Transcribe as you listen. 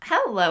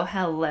Hello,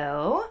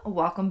 hello.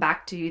 Welcome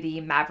back to the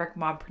Maverick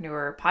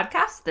Mompreneur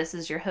podcast. This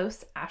is your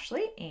host,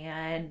 Ashley,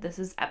 and this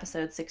is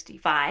episode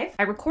 65.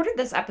 I recorded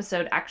this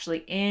episode actually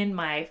in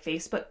my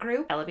Facebook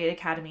group, Elevate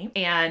Academy,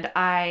 and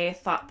I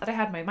thought that I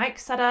had my mic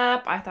set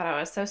up. I thought I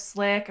was so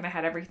slick and I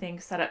had everything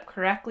set up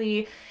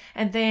correctly.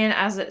 And then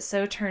as it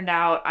so turned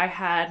out, I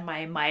had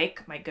my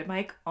mic, my good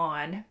mic,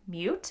 on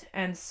mute.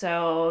 And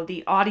so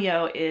the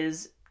audio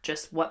is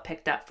just what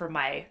picked up from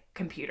my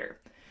computer.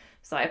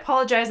 So I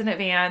apologize in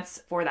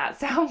advance for that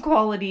sound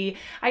quality.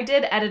 I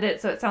did edit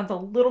it so it sounds a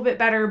little bit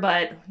better,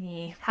 but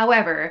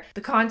however,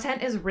 the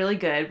content is really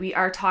good. We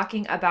are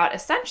talking about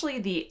essentially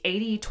the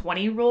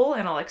 80-20 rule,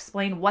 and I'll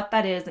explain what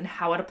that is and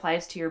how it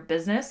applies to your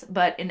business.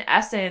 But in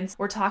essence,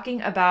 we're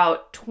talking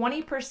about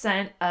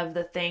 20% of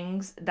the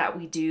things that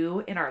we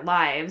do in our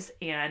lives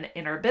and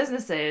in our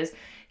businesses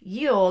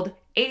yield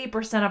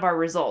 80% of our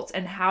results,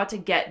 and how to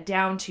get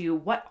down to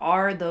what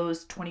are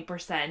those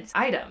 20%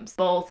 items,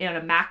 both in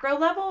a macro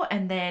level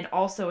and then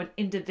also an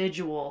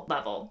individual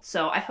level.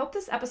 So I hope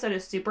this episode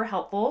is super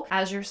helpful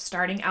as you're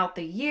starting out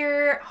the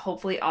year,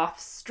 hopefully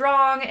off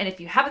strong. And if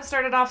you haven't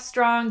started off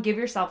strong, give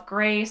yourself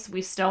grace.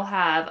 We still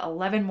have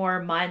 11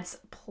 more months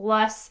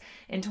plus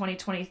in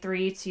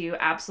 2023 to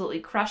absolutely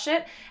crush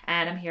it,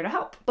 and I'm here to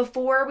help.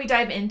 Before we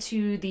dive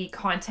into the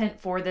content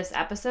for this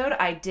episode,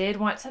 I did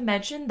want to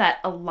mention that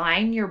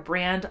Align Your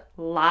Brand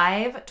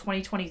Live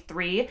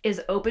 2023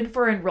 is open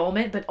for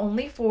enrollment, but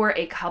only for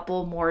a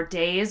couple more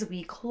days.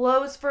 We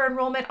close for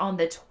enrollment on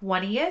the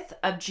 20th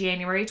of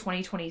January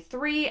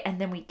 2023, and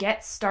then we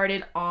get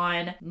started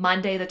on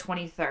Monday the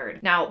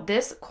 23rd. Now,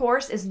 this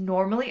course is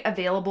normally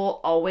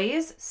available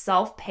always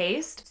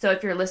self-paced, so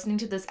if you're listening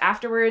to this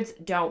afterwards,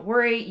 don't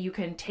worry, you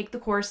can take the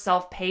course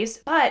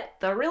self-paced. But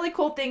the really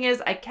cool thing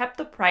is I kept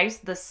the price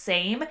the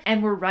same,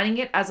 and we're running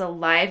it as a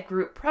live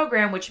group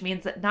program, which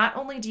means that not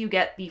only do you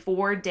get the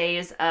 4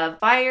 days of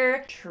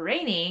fire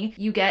training,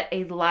 you get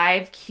a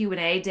live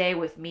Q&A day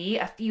with me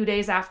a few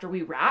days after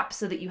we wrap,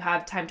 so that you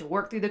have time to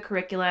work through the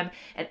curriculum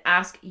and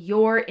ask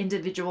your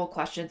individual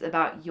questions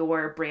about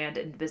your brand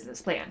and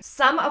business plan.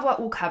 Some of what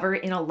we'll cover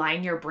in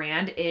Align Your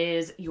Brand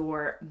is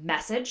your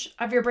message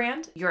of your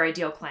brand, your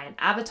ideal client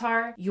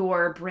avatar,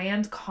 your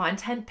brand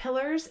content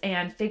pillars,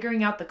 and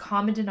figuring out the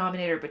common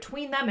denominator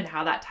between them and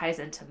how that ties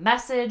into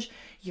message,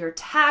 your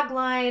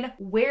tagline,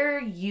 where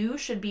you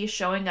should be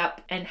showing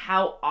up and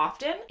how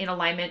often in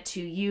alignment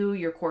to you,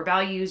 your core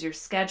values, your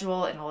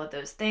schedule, and all of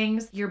those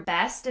things, your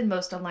best and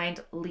most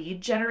aligned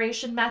lead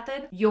generation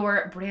method,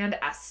 your brand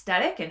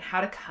aesthetic and how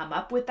to come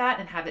up with that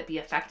and have it be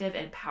effective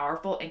and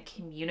powerful and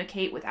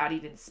communicate without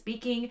even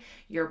speaking,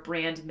 your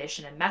brand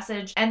mission and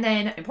message, and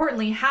then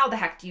importantly, how the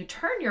heck do you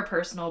turn your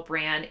personal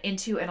brand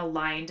into an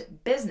aligned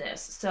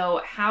business?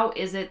 So how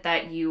is it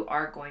that you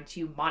are going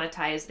to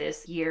monetize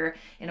this year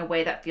in a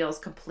way that feels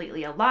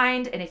completely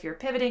aligned? And if you're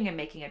pivoting and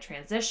making a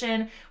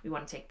transition, we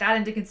want to take that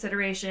into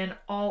consideration,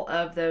 all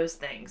of those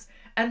things.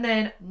 And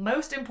then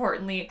most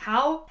importantly,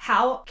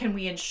 how can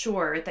we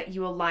ensure that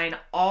you align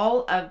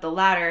all of the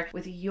latter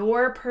with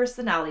your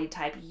personality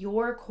type,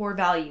 your core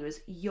values,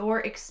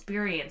 your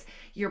experience,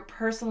 your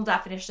personal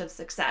definition of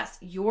success,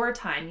 your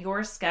time,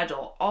 your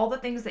schedule, all the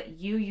things that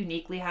you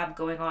uniquely have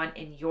going on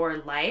in your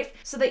life,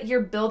 so that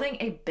you're building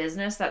a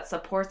business that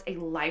supports a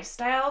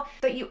lifestyle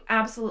that you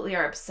absolutely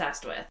are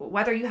obsessed with.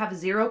 Whether you have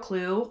zero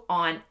clue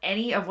on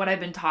any of what I've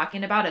been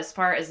talking about as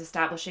far as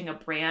establishing a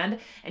brand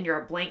and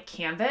you're a blank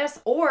canvas,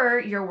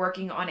 or you're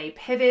working on a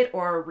pivot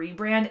or a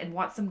rebrand and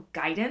want some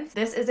guidance,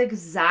 this is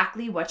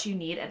exactly what you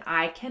need. And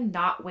I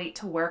cannot wait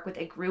to work with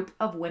a group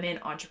of women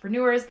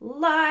entrepreneurs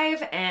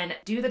live and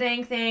do the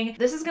dang thing.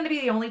 This is going to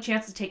be the only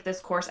chance to take this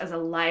course as a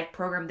live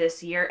program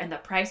this year, and the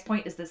price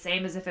point is the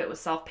same as if it was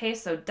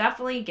self-paced. So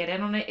definitely get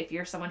in on it if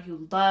you're someone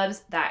who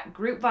loves that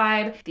group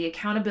vibe, the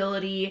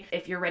accountability.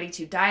 If you're ready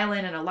to dial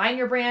in and align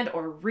your brand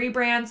or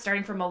rebrand,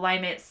 starting from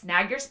alignment,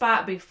 snag your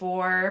spot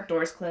before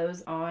doors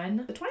close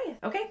on the 20th.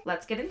 Okay,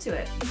 let's get into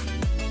it.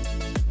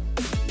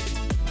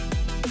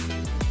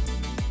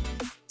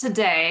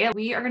 Today,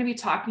 we are going to be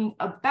talking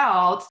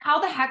about how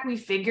the heck we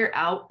figure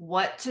out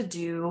what to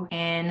do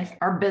in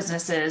our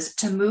businesses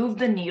to move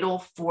the needle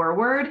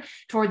forward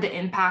toward the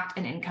impact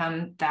and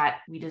income that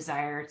we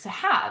desire to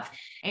have.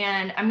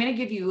 And I'm going to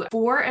give you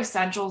 4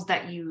 essentials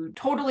that you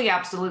totally,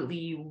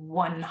 absolutely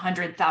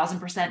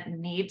 100,000%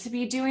 need to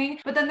be doing.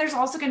 But then there's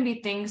also going to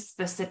be things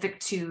specific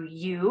to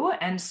you.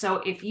 And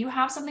so if you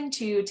have something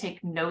to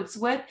take notes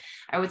with,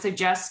 I would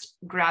suggest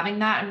grabbing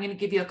that. I'm going to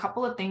give you a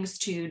couple of things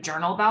to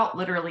journal about,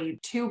 literally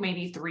 2,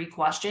 maybe 3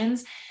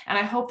 questions. And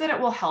I hope that it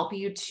will help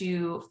you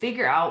to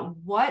figure out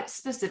what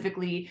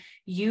specifically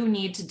you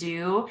need to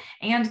do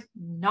and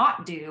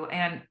not do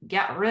and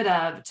get rid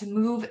of to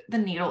move the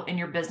needle in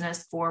your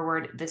business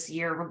forward this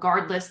year,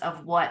 regardless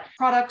of what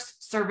products,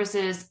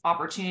 services,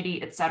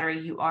 opportunity, etc.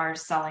 you are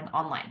selling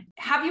online.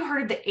 Have you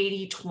heard of the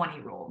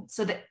 80-20 rule?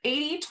 So the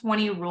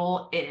 80-20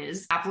 rule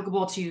is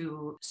applicable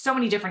to so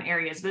many different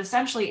areas, but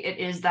essentially it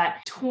is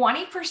that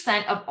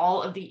 20% of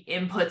all of the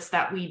inputs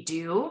that we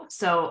do,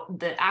 so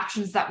the the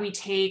actions that we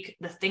take,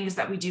 the things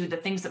that we do, the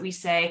things that we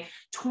say,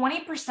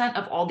 20%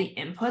 of all the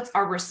inputs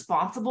are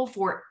responsible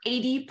for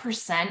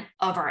 80%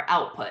 of our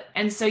output.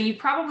 And so you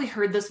probably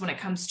heard this when it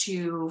comes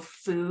to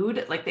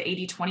food, like the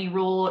 80-20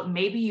 rule.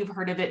 Maybe you've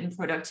heard of it in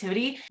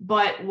productivity,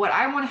 but what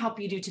I want to help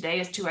you do today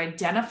is to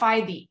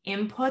identify the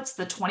inputs,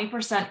 the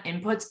 20%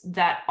 inputs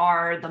that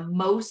are the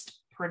most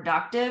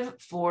productive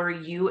for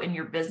you and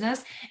your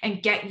business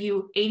and get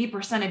you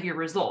 80% of your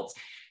results.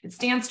 It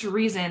stands to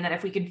reason that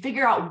if we can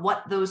figure out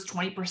what those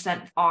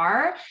 20%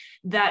 are,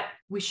 that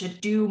we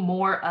should do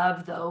more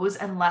of those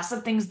and less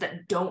of things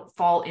that don't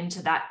fall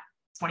into that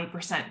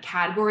 20%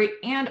 category,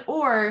 and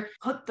or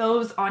put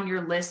those on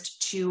your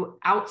list to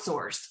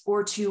outsource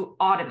or to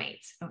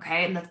automate.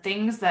 Okay. And the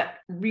things that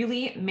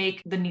really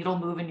make the needle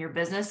move in your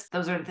business,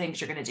 those are the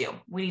things you're going to do.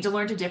 We need to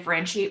learn to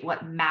differentiate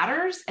what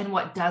matters and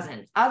what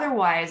doesn't.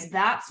 Otherwise,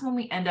 that's when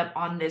we end up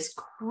on this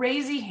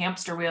crazy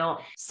hamster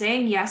wheel,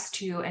 saying yes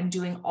to and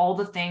doing all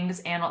the things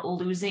and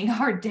losing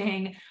our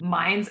dang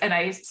minds. And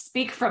I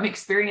speak from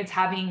experience,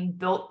 having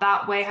built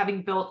that way,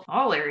 having built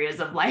all areas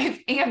of life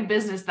and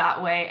business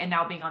that way, and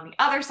now being on the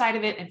other side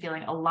of it and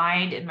feeling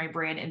aligned in my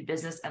brand and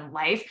business and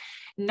life.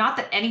 Not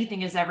that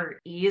anything is ever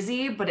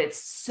easy, but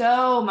it's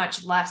so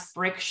much less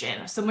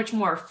friction, so much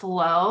more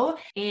flow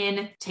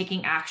in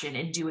taking action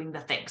and doing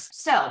the things.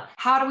 So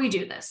how do we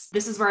do this?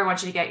 This is where I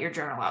want you to get your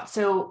journal out.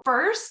 So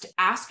first,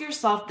 ask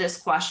yourself this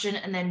question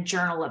and then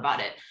journal about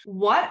it.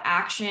 What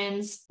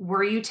actions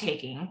were you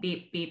taking?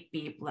 Beep, beep,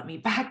 beep. Let me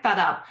back that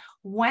up.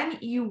 When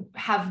you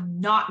have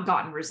not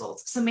gotten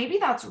results. So maybe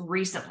that's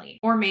recently,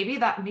 or maybe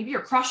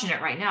you're crushing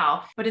it right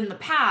now, but in the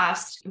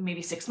past,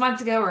 maybe 6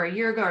 months ago or a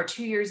year ago or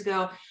 2 years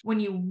ago, when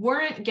you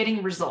weren't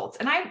getting results.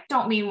 And I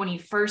don't mean when you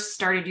first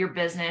started your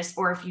business,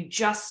 or if you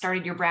just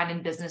started your brand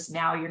and business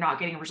now, you're not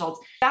getting results.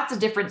 That's a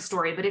different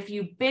story. But if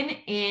you've been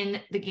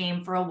in the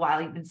game for a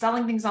while, you've been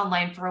selling things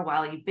online for a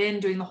while, you've been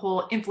doing the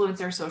whole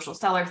influencer social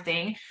seller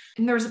thing,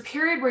 and there was a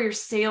period where your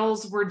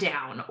sales were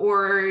down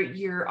or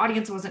your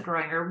audience wasn't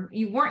growing or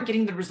you weren't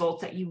getting the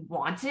results that you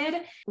wanted,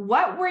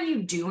 what were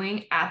you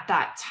doing at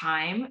that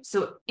time?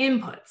 So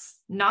inputs,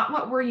 not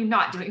what were you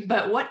not doing,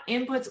 but what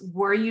inputs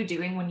were you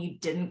doing when you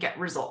didn't get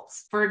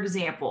results? For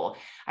example,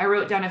 I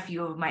wrote down a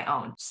few of my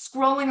own.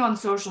 Scrolling on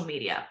social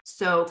media.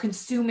 So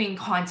consuming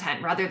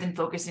content rather than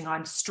focusing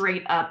on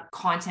straight up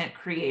content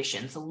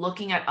creation. So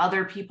looking at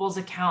other people's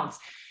accounts,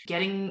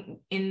 getting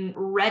in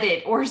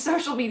Reddit or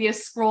social media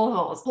scroll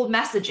holes, cold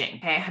messaging.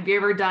 Okay. Have you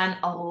ever done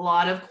a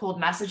lot of cold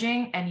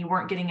messaging and you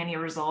weren't getting any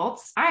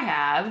results? I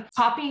have.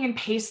 Copying and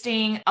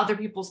pasting other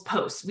people's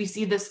posts. We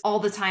see this all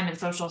the time in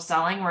social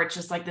selling, where it's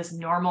just like this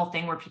normal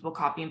thing where people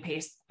copy and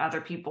paste other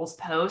people's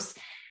posts.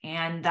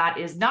 And that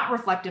is not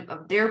reflective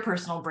of their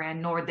personal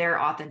brand nor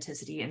their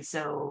authenticity. And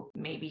so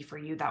maybe for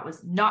you, that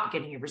was not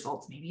getting you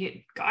results. Maybe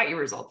it got you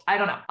results. I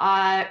don't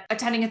know.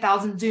 Attending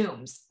 1,000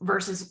 Zooms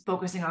versus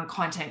focusing on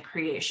content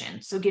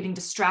creation. So getting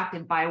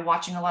distracted by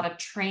watching a lot of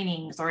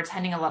trainings or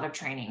attending a lot of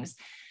trainings.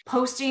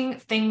 Posting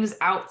things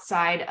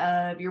outside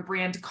of your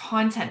brand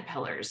content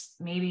pillars.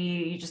 Maybe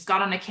you just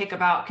got on a kick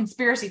about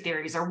conspiracy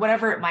theories or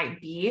whatever it might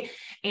be,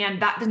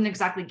 and that didn't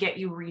exactly get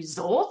you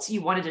results.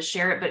 You wanted to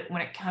share it, but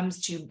when it comes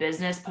to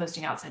business,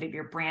 posting outside of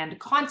your brand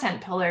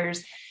content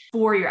pillars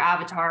for your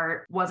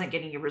avatar wasn't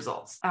getting you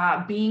results.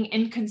 Being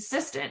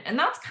inconsistent. And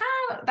that's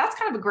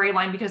kind of a gray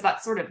line, because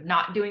that's sort of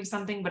not doing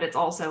something, but it's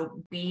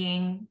also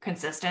being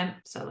consistent.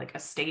 So like a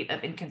state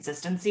of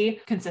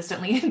inconsistency,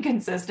 consistently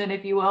inconsistent,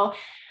 if you will.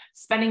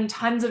 Spending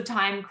tons of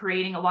time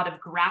creating a lot of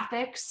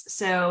graphics.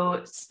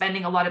 So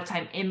spending a lot of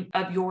time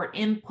of your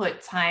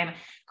input time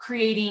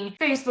creating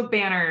Facebook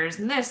banners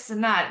and this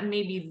and that.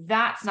 Maybe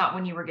that's not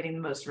when you were getting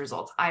the most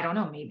results. I don't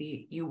know.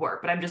 Maybe you were,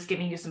 but I'm just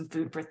giving you some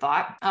food for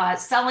thought.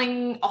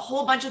 Selling a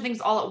whole bunch of things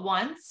all at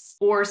once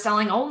or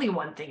selling only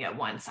one thing at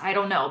once. I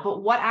don't know.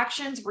 But what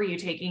actions were you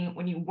taking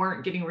when you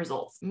weren't getting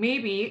results?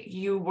 Maybe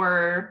you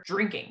were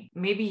drinking.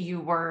 Maybe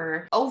you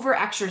were over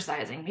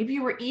exercising. Maybe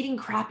you were eating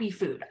crappy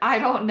food. I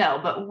don't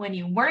know. But when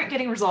you weren't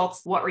getting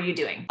results, what were you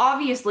doing?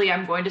 Obviously,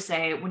 I'm going to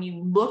say when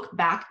you look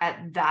back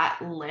at that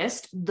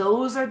list,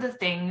 those are the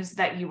things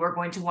that you are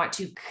going to want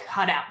to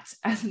cut out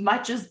as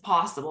much as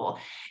possible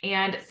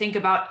and think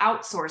about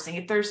outsourcing.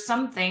 If there's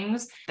some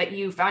things that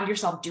you found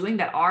yourself doing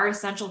that are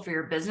essential for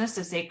your business,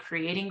 to say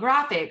creating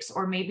graphics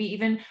or maybe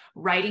even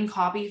writing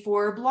copy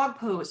for blog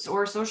posts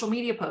or social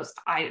media posts,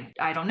 I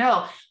don't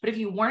know. But if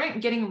you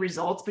weren't getting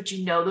results, but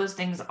you know those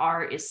things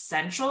are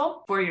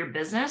essential for your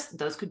business,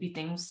 those could be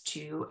things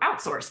to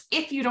outsource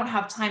if you don't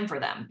have time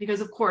for them.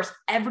 Because of course,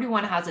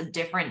 everyone has a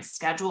different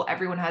schedule.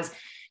 Everyone has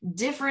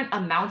different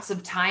amounts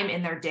of time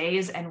in their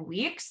days and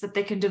weeks that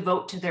they can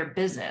devote to their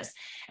business.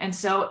 And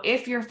so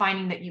if you're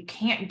finding that you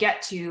can't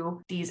get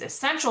to these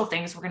essential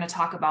things we're going to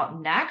talk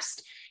about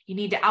next, you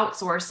need to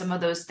outsource some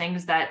of those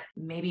things that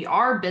maybe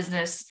are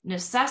business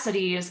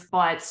necessities,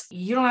 but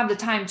you don't have the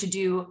time to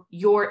do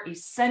your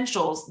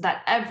essentials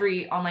that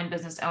every online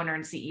business owner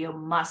and CEO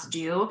must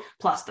do,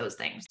 plus those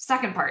things.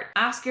 Second part,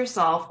 ask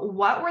yourself,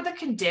 what were the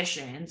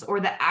conditions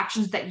or the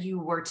actions that you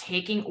were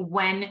taking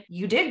when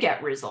you did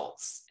get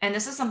results? And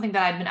this is something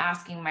that I've been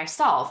asking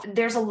myself.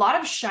 There's a lot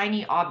of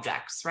shiny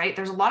objects, right?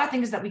 There's a lot of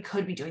things that we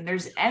could be doing.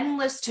 There's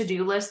endless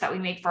to-do lists that we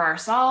make for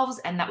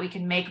ourselves and that we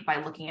can make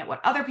by looking at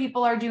what other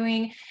people are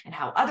doing and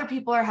how other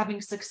people are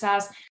having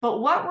success. But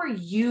what were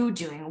you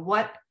doing?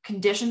 What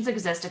conditions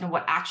existed and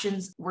what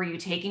actions were you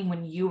taking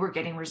when you were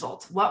getting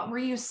results? What were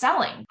you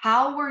selling?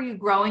 How were you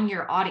growing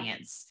your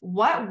audience?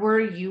 What were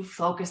you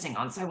focusing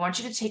on? So I want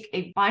you to take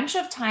a bunch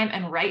of time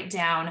and write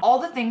down all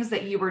the things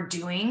that you were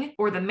doing,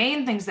 or the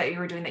main things that you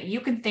were doing that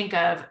you can think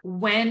of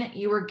when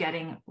you were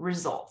getting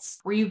results.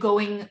 Were you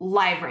going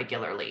live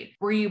regularly?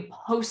 Were you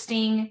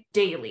posting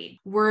daily?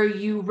 Were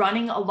you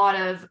running a lot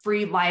of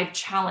free live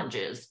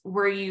challenges?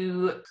 Were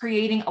you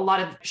creating a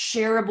lot of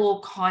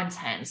shareable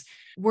content?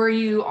 Were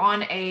you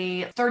on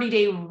a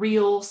 30-day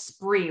reel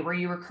spree where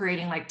you were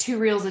creating like 2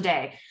 reels a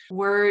day?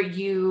 Were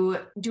you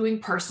doing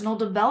personal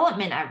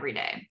development every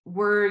day?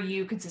 Were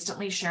you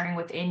consistently sharing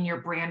within your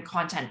brand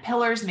content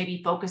pillars,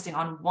 maybe focusing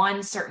on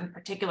one certain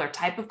particular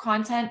type of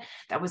content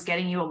that was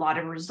getting you a lot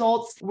of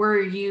results? Were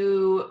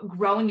you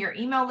growing your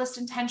email list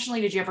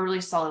intentionally? Did you have a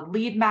really solid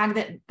lead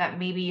magnet that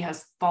maybe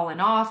has fallen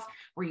off?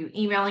 Were you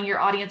emailing your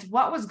audience?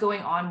 What was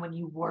going on when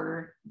you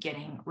were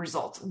getting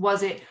results?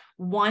 Was it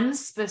one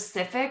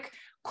specific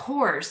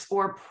course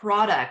or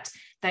product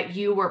that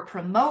you were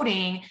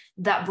promoting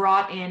that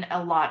brought in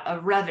a lot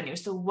of revenue?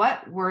 So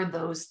what were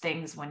those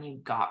things when you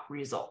got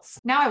results?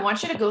 Now I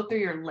want you to go through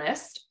your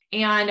list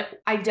and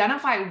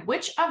identify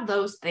which of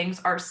those things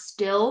are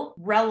still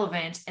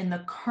relevant in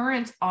the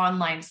current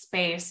online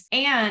space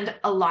and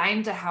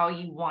aligned to how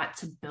you want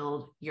to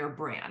build your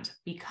brand.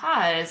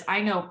 Because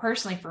I know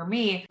personally for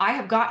me, I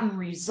have gotten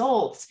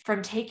results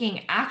from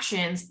taking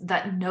actions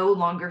that no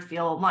longer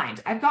feel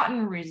aligned. I've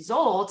gotten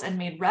results and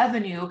made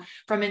revenue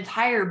from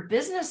entire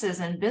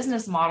businesses and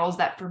business models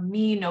that for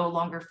me no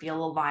longer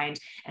feel aligned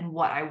and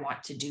what I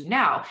want to do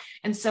now.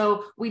 And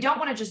so we don't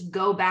want to just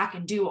go back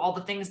and do all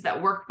the things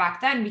that worked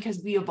back then,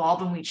 because we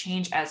evolve and we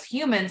change as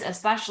humans,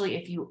 especially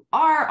if you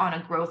are on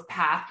a growth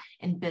path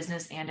in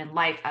business and in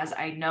life, as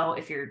I know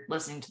if you're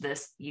listening to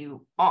this,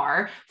 you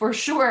are for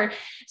sure.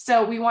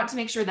 So we want to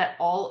make sure that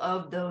all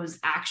of those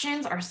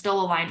actions are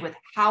still aligned with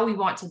how we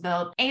want to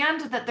build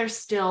and that they're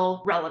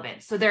still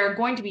relevant. So there are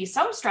going to be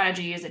some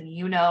strategies, and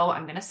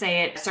I'm going to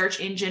say it, search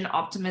engine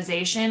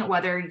optimization,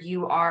 whether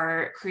you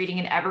are creating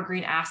an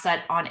evergreen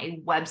asset on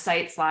a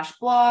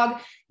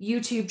website/blog,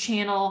 YouTube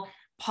channel,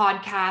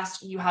 podcast,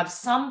 you have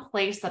some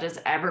place that is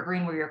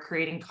evergreen where you're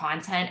creating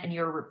content and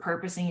you're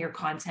repurposing your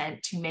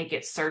content to make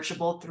it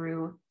searchable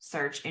through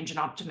search engine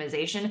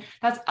optimization.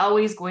 That's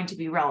always going to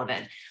be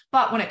relevant.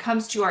 But when it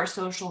comes to our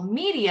social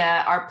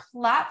media, our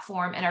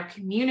platform and our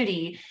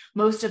community,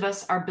 most of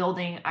us are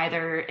building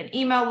either an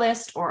email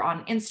list or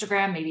on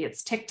Instagram, maybe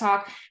it's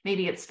TikTok,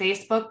 maybe it's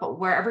Facebook, but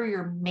wherever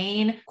your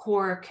main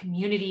core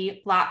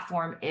community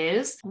platform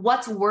is,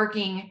 what's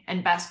working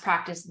and best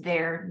practice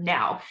there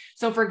now.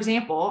 So for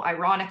example,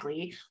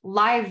 ironically,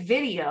 live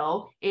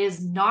video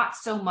is not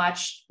so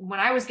much. When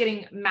I was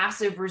getting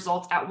massive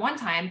results at one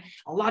time,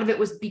 a lot of it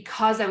was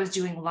because I was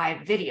doing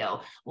live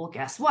video. Well,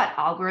 guess what?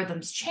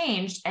 Algorithms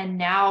changed, and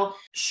now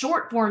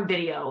short form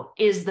video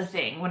is the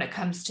thing when it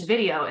comes to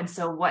video. And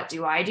so what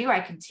do? I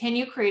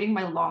continue creating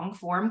my long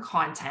form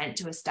content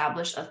to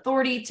establish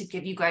authority, to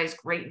give you guys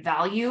great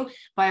value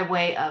by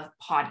way of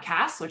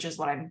podcasts, which is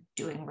what I'm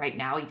doing right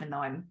now, even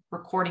though I'm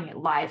recording it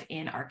live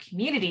in our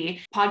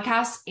community,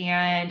 podcasts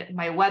and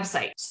my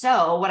website.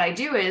 So what I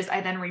do is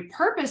I then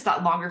repurpose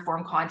that longer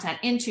form content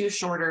into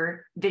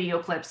shorter video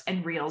clips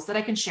and reels that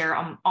I can share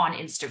on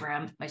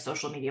Instagram, my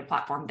social media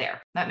platform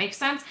there. That makes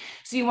sense?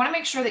 So you want to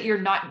make sure that you're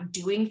not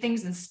doing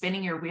things and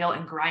spinning your wheel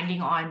and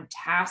grinding on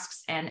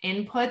tasks and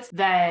inputs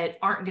that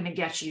aren't going to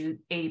get you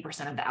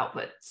 80% of the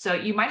output. So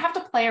you might have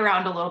to play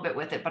around a little bit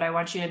with it, but I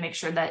want you to make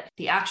sure that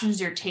the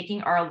actions you're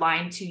taking are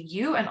aligned to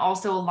you and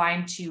also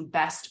aligned to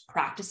best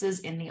practices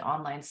in the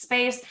online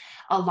space,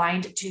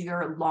 aligned to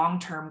your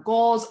long-term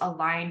goals,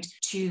 aligned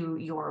to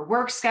your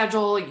work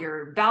schedule,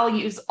 your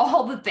values,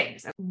 all the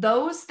things.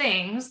 Those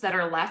things that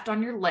are left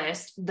on your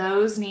list,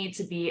 those need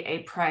to be a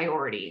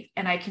priority.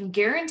 And I can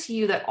guarantee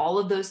you that all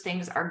of those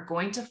things are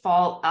going to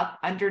fall up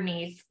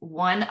underneath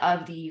one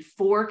of the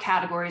 4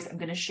 categories I'm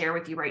going to share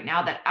with you right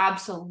now that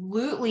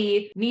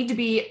absolutely need to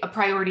be a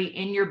priority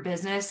in your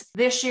business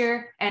this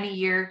year, any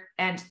year,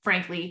 and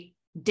frankly,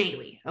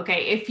 daily.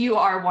 Okay. If you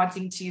are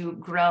wanting to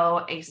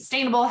grow a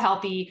sustainable,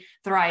 healthy,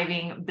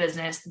 thriving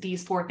business,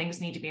 these 4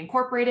 things need to be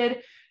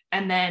incorporated,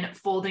 and then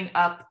folding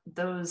up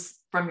those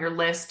from your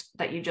list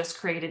that you just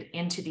created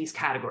into these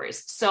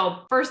categories.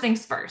 So first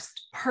things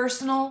first,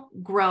 personal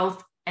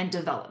growth and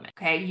development.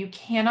 Okay. You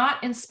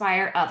cannot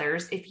inspire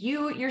others if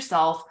you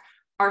yourself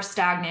are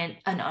stagnant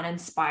and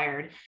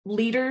uninspired.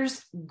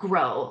 Leaders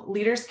grow.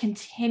 Leaders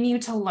continue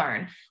to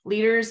learn.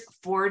 Leaders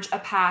forge a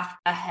path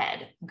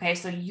ahead. Okay.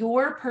 So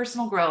your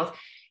personal growth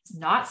is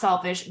not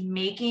selfish.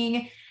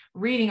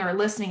 Reading or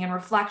listening and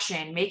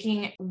reflection,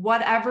 making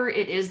whatever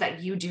it is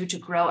that you do to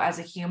grow as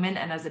a human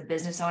and as a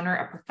business owner,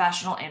 a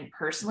professional and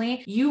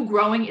personally, you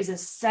growing is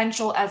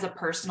essential as a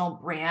personal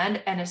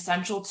brand and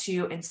essential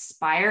to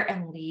inspire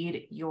and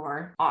lead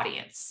your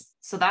audience.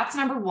 So that's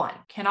number one,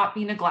 cannot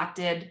be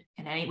neglected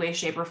in any way,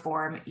 shape, or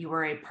form. You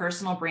are a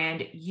personal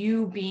brand.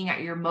 You being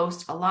at your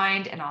most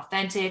aligned and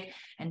authentic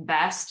and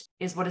best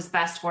is what is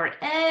best for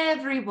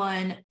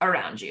everyone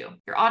around you,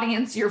 your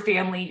audience, your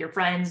family, your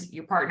friends,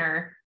 your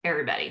partner,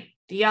 everybody.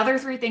 The other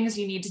three things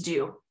you need to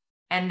do,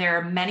 and there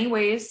are many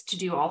ways to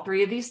do all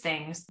three of these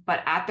things,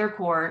 but at their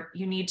core,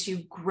 you need to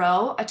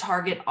grow a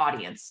target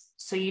audience.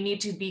 So you need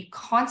to be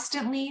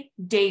constantly,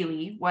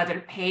 daily,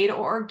 whether paid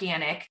or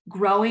organic,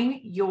 growing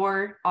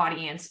your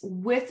audience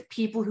with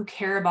people who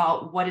care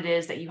about what it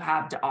is that you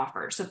have to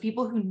offer. So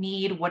people who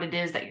need what it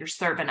is that you're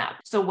serving up.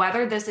 So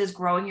whether this is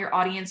growing your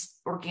audience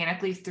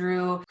organically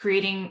through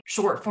creating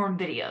short form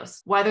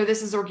videos, whether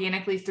this is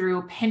organically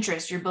through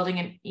Pinterest, you're building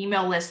an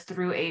email list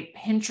through a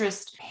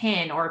Pinterest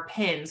pin or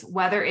pins,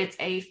 whether it's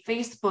a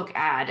Facebook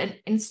ad, an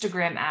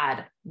Instagram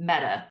ad,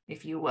 Meta,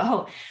 if you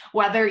will,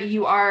 whether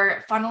you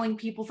are funneling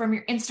people from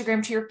your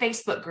Instagram to your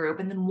Facebook group,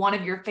 and then one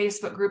of your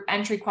Facebook group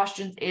entry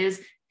questions is,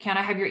 can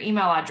I have your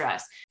email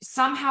address?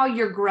 Somehow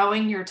you're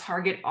growing your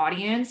target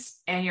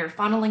audience and you're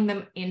funneling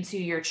them into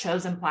your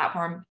chosen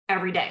platform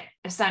every day.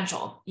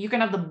 Essential. You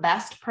can have the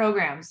best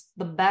programs,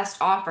 the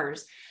best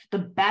offers, the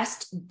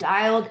best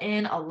dialed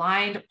in,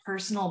 aligned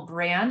personal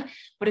brand.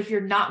 But if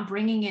you're not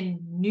bringing in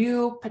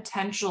new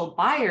potential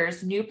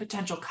buyers, new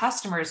potential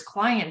customers,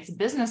 clients,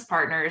 business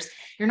partners,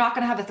 you're not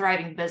going to have a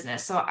thriving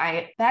business. So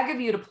I beg of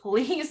you to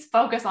please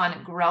focus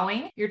on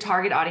growing your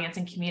target audience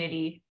and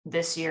community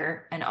this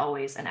year and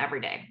always and every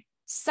day.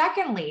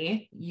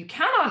 Secondly, you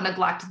cannot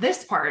neglect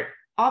this part.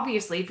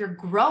 Obviously, if you're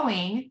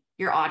growing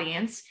your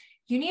audience,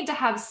 you need to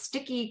have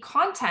sticky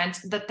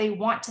content that they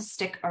want to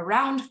stick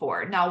around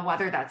for. Now,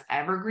 whether that's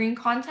evergreen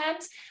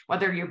content,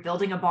 whether you're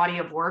building a body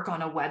of work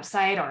on a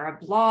website or a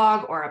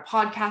blog or a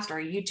podcast or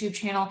a YouTube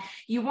channel,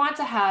 you want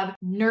to have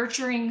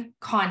nurturing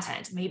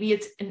content. Maybe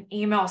it's an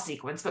email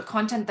sequence, but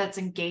content that's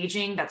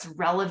engaging, that's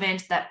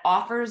relevant, that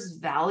offers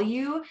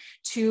value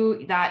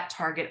to that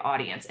target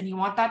audience. And you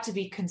want that to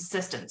be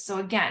consistent. So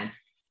again,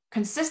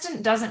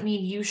 consistent doesn't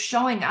mean you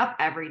showing up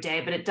every day,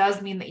 but it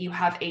does mean that you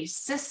have a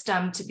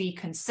system to be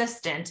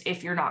consistent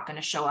if you're not going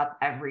to show up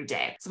every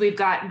day. So we've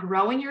got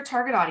growing your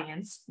target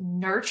audience,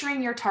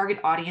 nurturing your target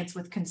audience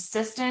with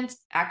consistent,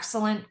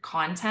 excellent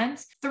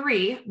content.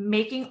 3,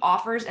 making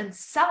offers and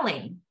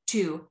selling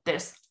to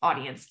this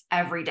audience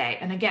every day.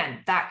 And again,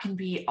 that can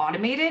be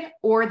automated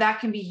or that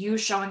can be you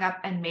showing up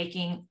and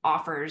making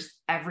offers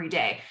every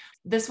day.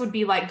 This would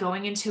be like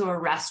going into a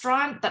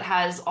restaurant that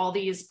has all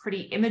these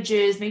pretty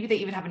images. Maybe they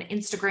even have an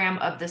Instagram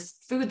of this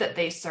food that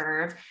they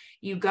serve.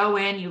 You go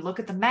in, you look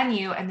at the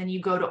menu, and then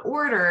you go to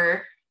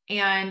order,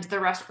 and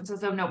the restaurant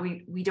says, oh no,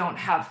 we don't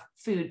have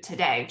food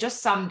today.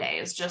 Just some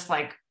days, just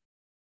like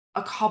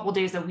a couple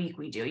days a week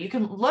we do. You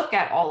can look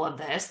at all of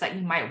this that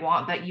you might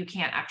want, but you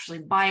can't actually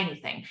buy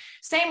anything.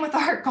 Same with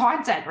our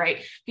content,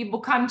 right? People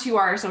come to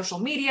our social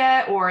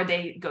media or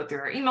they go through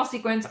our email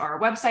sequence or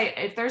our website.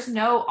 If there's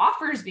no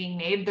offers being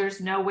made,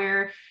 there's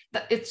nowhere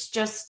that it's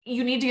just,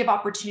 you need to give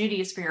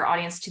opportunities for your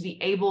audience to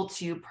be able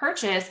to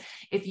purchase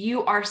if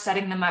you are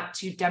setting them up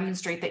to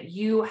demonstrate that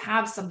you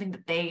have something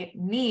that they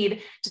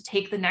need to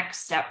take the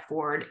next step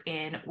forward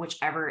in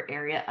whichever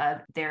area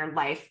of their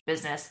life,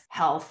 business,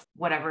 health,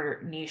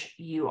 whatever niche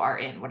you are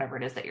in, whatever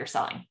it is that you're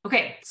selling.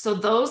 Okay, so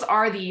those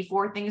are the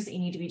 4 things that you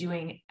need to be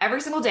doing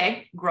every single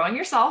day: growing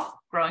yourself,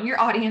 growing your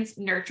audience,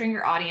 nurturing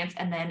your audience,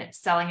 and then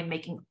selling and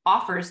making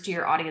offers to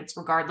your audience,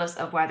 regardless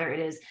of whether it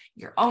is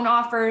your own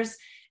offers,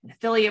 an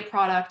affiliate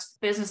product,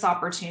 business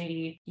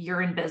opportunity,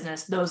 you're in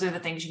business. Those are the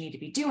things you need to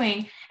be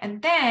doing.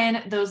 And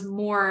then those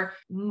more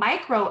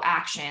micro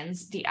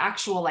actions, the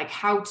actual like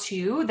how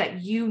to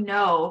that you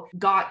know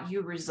got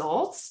you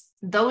results,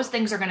 those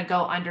things are going to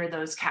go under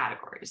those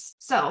categories.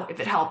 So if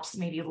it helps,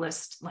 maybe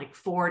list like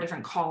 4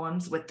 different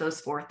columns with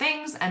those 4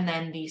 things, and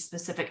then the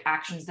specific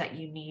actions that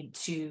you need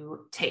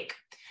to take.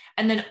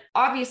 And then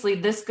obviously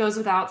this goes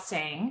without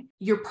saying,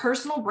 your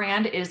personal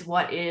brand is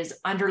what is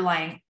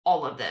underlying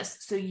all of this.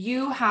 So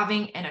you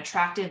having an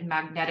attractive,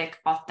 magnetic,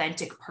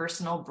 authentic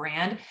personal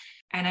brand.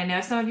 And I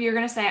know some of you are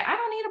going to say, I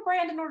don't need a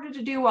brand in order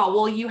to do well.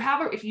 Well,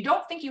 if you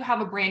don't think you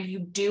have a brand, you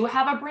do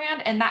have a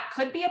brand. And that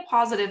could be a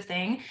positive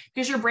thing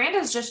because your brand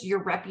is just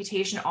your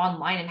reputation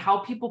online and how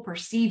people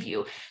perceive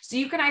you. So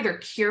you can either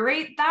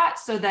curate that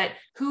so that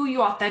who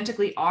you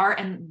authentically are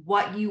and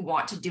what you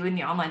want to do in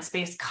the online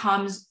space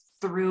comes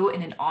through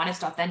in an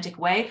honest, authentic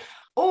way,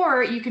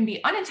 or you can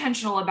be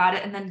unintentional about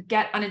it and then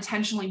get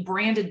unintentionally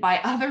branded by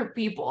other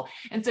people.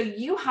 And so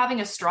you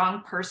having a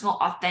strong, personal,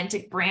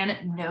 authentic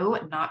brand, no,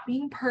 not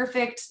being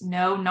perfect,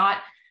 no, not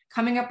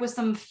coming up with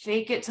some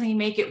fake it till you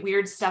make it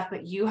weird stuff,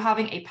 but you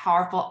having a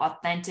powerful,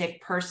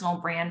 authentic,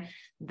 personal brand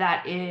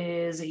that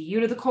is you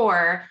to the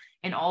core,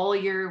 and all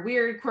your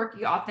weird,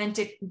 quirky,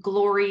 authentic,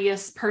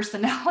 glorious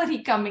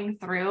personality coming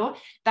through,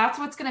 that's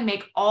what's going to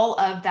make all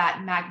of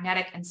that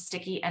magnetic and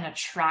sticky and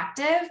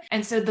attractive.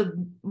 And so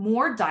the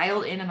more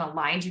dialed in and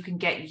aligned you can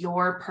get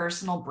your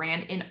personal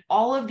brand in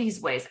all of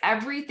these ways,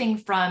 everything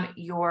from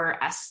your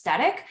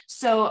aesthetic.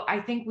 So I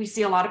think we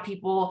see a lot of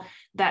people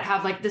that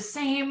have like the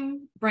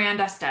same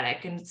brand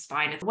aesthetic, and it's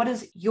fine. What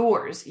is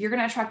yours? You're going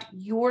to attract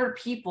your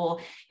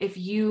people if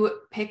you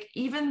pick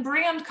even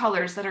brand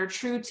colors that are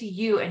true to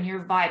you and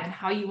your vibe and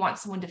how you want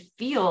someone to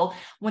feel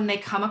when they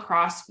come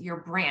across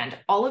your brand.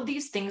 All of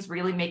these things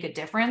really make a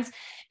difference.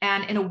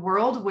 And in a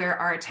world where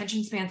our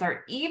attention spans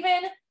are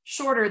even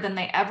shorter than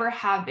they ever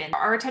have been,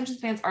 our attention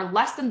spans are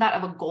less than that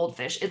of a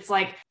goldfish. It's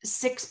like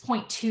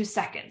 6.2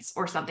 seconds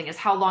or something is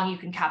how long you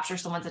can capture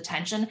someone's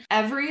attention.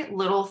 Every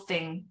little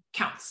thing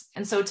counts.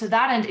 And so to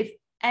that end, if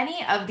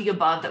any of the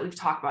above that we've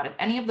talked about, if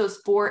any of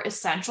those 4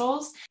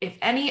 essentials, if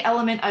any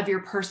element of your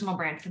personal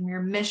brand, from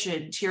your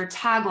mission to your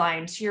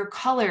tagline, to your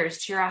colors,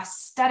 to your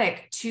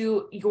aesthetic,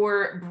 to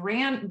your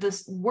brand,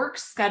 this work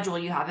schedule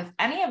you have, if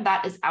any of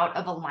that is out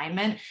of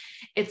alignment,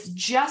 it's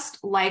just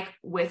like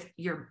with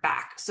your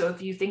back. So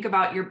if you think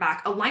about your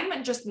back,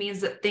 alignment just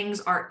means that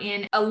things are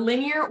in a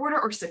linear order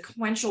or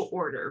sequential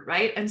order,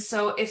 right? And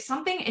so if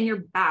something in your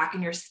back,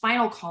 in your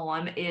spinal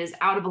column, is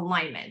out of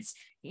alignment,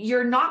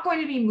 you're not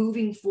going to be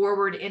moving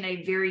forward in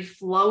a very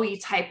flowy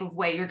type of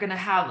way. You're going to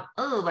have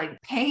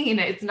like pain.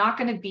 It's not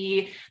going to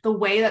be the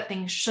way that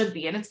things should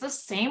be. And it's the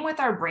same with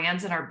our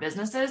brands and our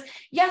businesses.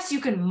 Yes, you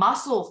can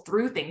muscle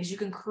through things. You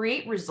can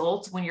create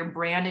results when your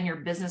brand and your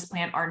business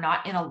plan are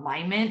not in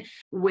alignment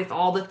with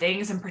all the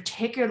things, and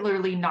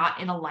particularly not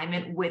in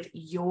alignment with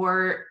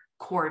your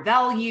core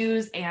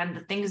values and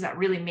the things that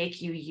really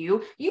make you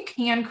you. You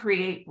can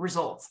create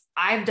results.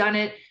 I've done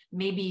it.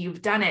 Maybe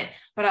you've done it,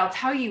 but I'll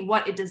tell you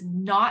what, it does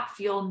not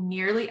feel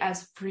nearly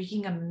as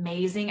freaking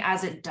amazing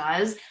as it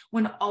does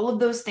when all of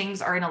those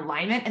things are in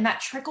alignment, and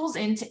that trickles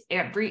into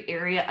every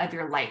area of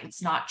your life.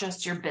 It's not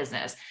just your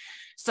business.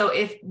 So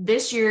if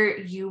this year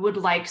you would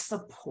like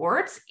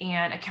support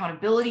and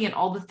accountability and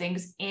all the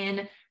things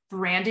in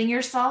branding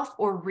yourself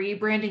or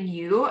rebranding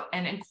you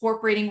and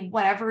incorporating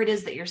whatever it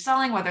is that you're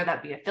selling, whether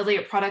that be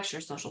affiliate products,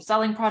 your social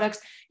selling products,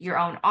 your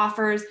own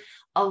offers,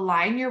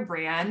 align your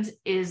brand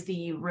is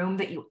the room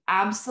that you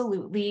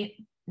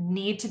absolutely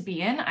need to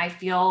be in. I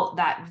feel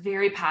that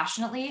very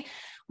passionately.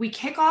 We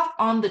kick off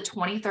on the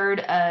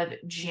 23rd of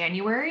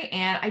January,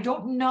 and I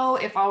don't know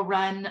if I'll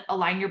run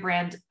Align Your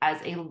Brand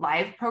as a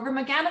live program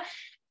again.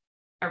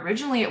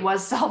 Originally, it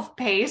was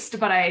self-paced,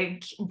 but I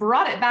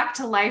brought it back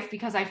to life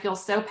because I feel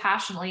so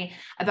passionately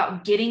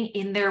about getting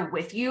in there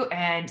with you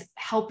and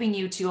helping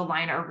you to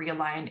align or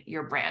realign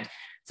your brand.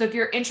 So if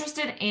you're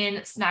interested in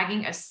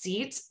snagging a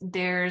seat,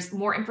 there's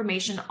more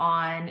information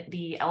on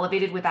the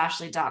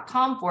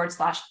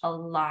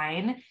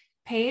elevatedwithashley.com/align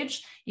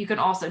page. You can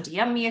also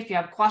DM me if you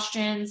have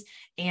questions.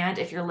 And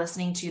if you're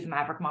listening to the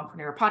Maverick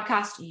Mompreneur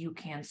podcast, you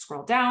can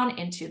scroll down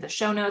into the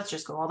show notes,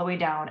 just go all the way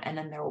down, and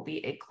then there will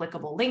be a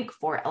clickable link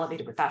for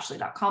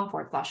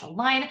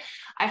elevatedwithashley.com/align.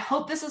 I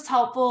hope this is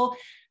helpful.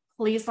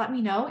 Please let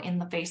me know in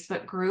the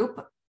Facebook group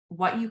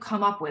what you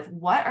come up with.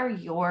 What are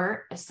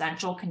your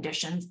essential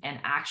conditions and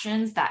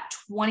actions, that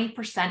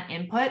 20%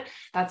 input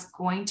that's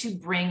going to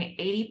bring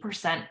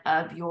 80%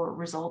 of your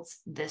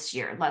results this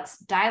year? Let's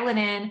dial it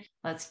in.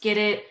 Let's get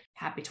it.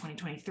 Happy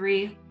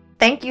 2023.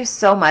 Thank you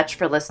so much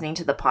for listening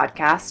to the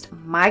podcast.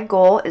 My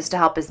goal is to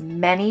help as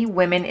many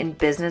women in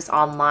business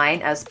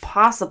online as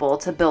possible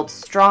to build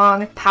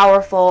strong,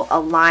 powerful,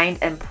 aligned,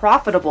 and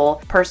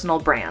profitable personal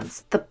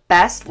brands. The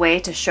best way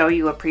to show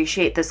you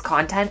appreciate this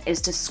content is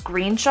to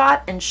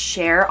screenshot and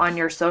share on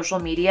your social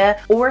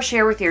media or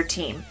share with your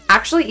team.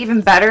 Actually,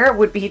 even better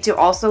would be to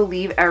also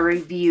leave a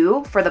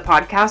review for the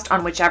podcast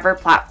on whichever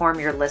platform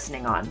you're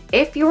listening on.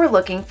 If you are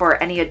looking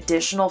for any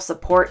additional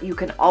support, you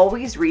can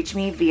always reach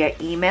me via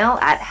email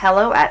at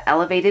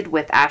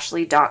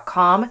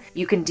hello@elevatedwithashley.com.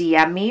 You can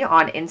DM me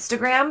on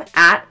Instagram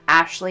at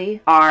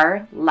Ashley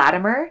R.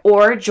 Latimer,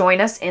 or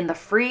join us in the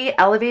free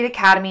Elevate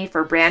Academy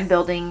for brand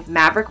building,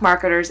 Maverick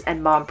marketers,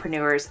 and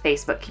mompreneurs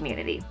Facebook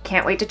community.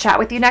 Can't wait to chat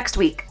with you next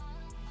week.